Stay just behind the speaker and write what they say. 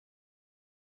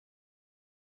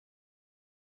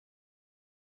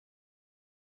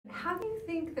How do you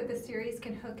think that the series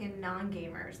can hook in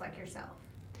non-gamers like yourself?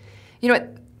 You know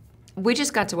what? We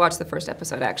just got to watch the first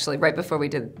episode, actually, right before we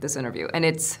did this interview, and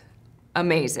it's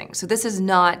amazing. So this is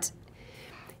not...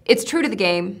 It's true to the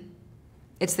game.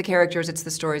 It's the characters, it's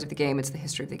the stories of the game, it's the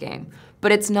history of the game.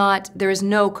 But it's not... There is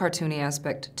no cartoony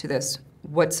aspect to this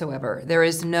whatsoever. There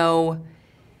is no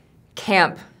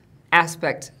camp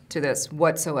aspect to this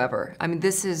whatsoever. I mean,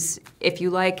 this is... If you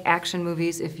like action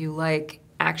movies, if you like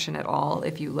action at all,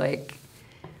 if you like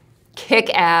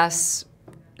kick-ass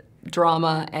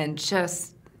drama and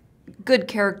just good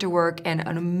character work and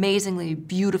an amazingly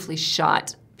beautifully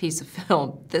shot piece of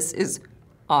film, this is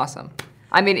awesome.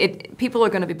 I mean, people are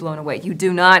going to be blown away. You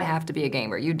do not have to be a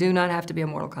gamer. You do not have to be a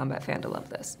Mortal Kombat fan to love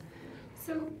this.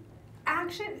 So,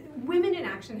 women in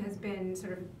action has been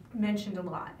sort of mentioned a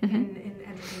lot in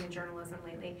entertainment journalism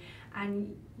lately.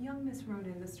 And young Miss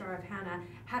Ronan, the star of Hannah,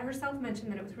 had herself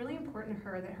mentioned that it was really important to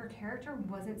her that her character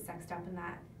wasn't sexed up in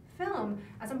that film.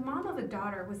 As a mom of a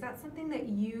daughter, was that something that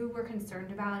you were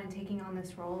concerned about in taking on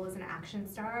this role as an action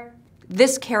star?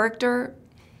 This character,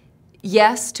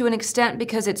 yes, to an extent,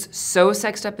 because it's so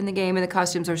sexed up in the game and the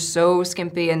costumes are so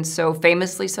skimpy and so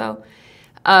famously so,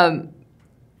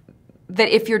 that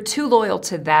if you're too loyal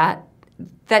to that,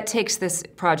 that takes this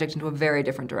project into a very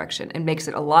different direction and makes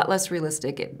it a lot less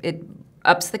realistic. It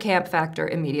ups the camp factor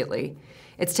immediately.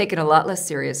 It's taken a lot less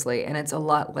seriously, and it's a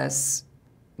lot less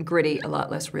gritty, a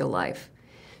lot less real life.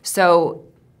 So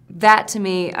that, to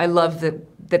me, I love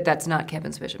that that's not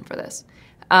Kevin's vision for this.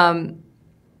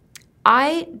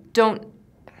 I don't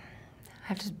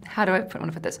have to, how do I want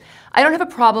to put this? I don't have a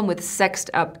problem with sexed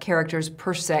up characters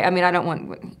per se. I mean, I don't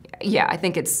want, yeah, I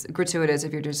think it's gratuitous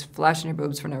if you're just flashing your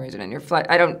boobs for no reason and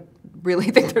I don't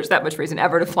really think there's that much reason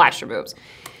ever to flash your boobs.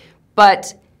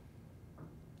 But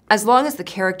as long as the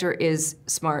character is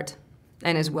smart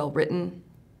and is well written,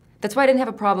 that's why I didn't have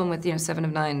a problem with, you know, 7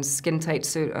 of 9's skin-tight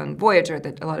suit on Voyager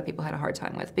that a lot of people had a hard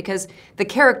time with, because the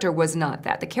character was not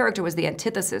that. The character was the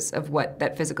antithesis of what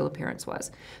that physical appearance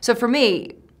was. So for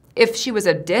me, if she was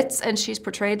a ditz and she's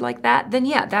portrayed like that, then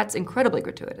yeah, that's incredibly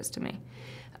gratuitous to me.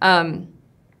 But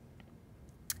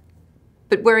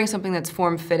wearing something that's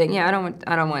form-fitting, yeah,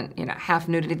 I don't want, you know, half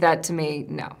nudity. That to me,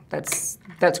 no, that's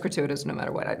gratuitous no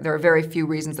matter what. There are very few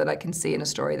reasons that I can see in a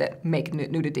story that make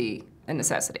nudity a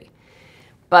necessity.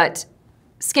 But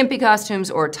skimpy costumes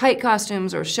or tight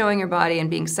costumes or showing your body and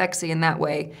being sexy in that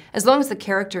way, as long as the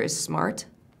character is smart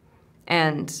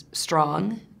and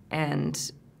strong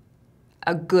and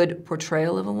a good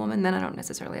portrayal of a woman, then I don't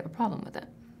necessarily have a problem with it.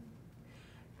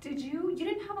 You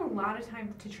didn't have a lot of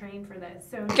time to train for this,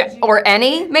 so or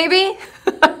any, maybe?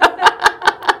 Well,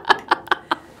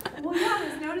 yeah, I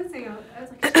was noticing, I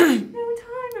was like, there's no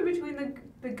time in between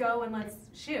the go and let's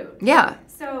shoot. Yeah.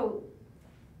 So,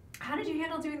 how did you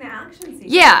handle doing the action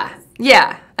sequences?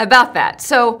 Yeah, about that.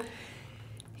 So,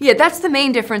 yeah, that's the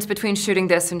main difference between shooting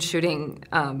this and shooting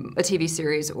a TV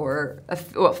series or,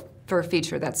 well, for a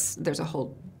feature, there's a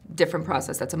whole different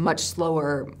process. That's a much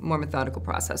slower, more methodical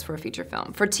process for a feature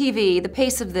film. For TV, the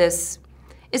pace of this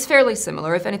is fairly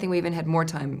similar. If anything, we even had more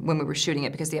time when we were shooting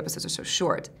it because the episodes are so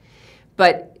short.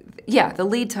 But yeah, the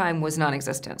lead time was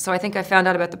non-existent. So I think I found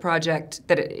out about the project,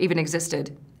 that it even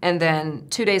existed, and then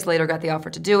 2 days later got the offer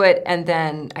to do it, and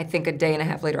then I think a day and a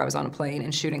half later I was on a plane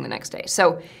and shooting the next day.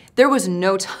 So there was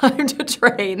no time to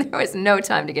train. There was no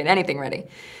time to get anything ready.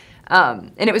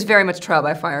 And it was very much trial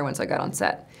by fire once I got on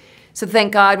set. So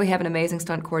thank God we have an amazing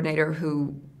stunt coordinator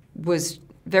who was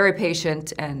very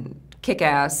patient and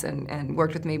kick-ass and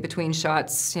worked with me between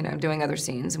shots, you know, doing other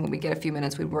scenes. And when we get a few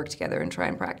minutes, we'd work together and try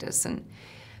and practice. And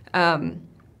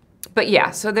but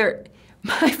yeah, so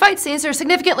my fight scenes are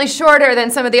significantly shorter than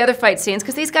some of the other fight scenes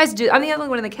because these guys I'm the only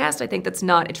one in the cast, I think, that's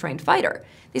not a trained fighter.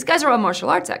 These guys are all martial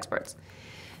arts experts.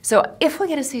 So if we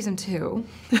get a season 2,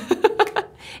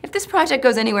 if this project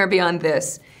goes anywhere beyond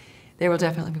this, there will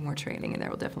definitely be more training and there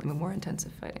will definitely be more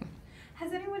intensive fighting.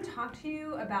 Has anyone talked to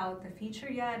you about the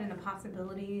feature yet and the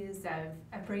possibilities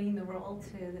of bringing the role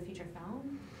to the feature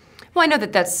film? Well, I know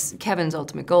that that's Kevin's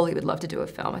ultimate goal. He would love to do a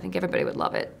film. I think everybody would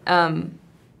love it.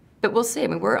 But we'll see. I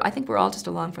mean, I think we're all just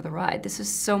along for the ride. This is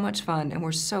so much fun, and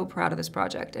we're so proud of this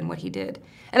project and what he did.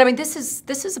 And I mean, this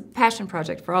is a passion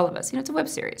project for all of us. You know, it's a web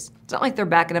series. It's not like they're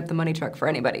backing up the money truck for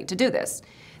anybody to do this.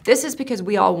 This is because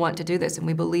we all want to do this, and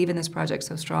we believe in this project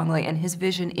so strongly, and his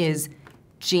vision is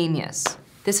genius.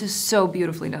 This is so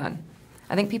beautifully done.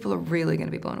 I think people are really going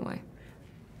to be blown away.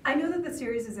 I know that the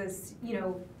series is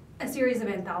a series of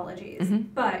anthologies,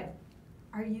 but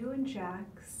are you and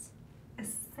Jax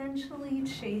essentially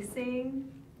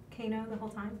chasing Kano the whole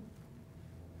time?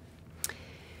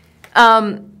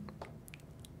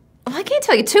 Well, I can't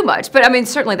tell you too much, but I mean,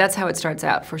 certainly that's how it starts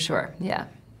out, for sure. Yeah.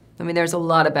 I mean, there's a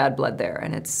lot of bad blood there,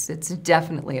 and it's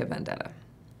definitely a vendetta.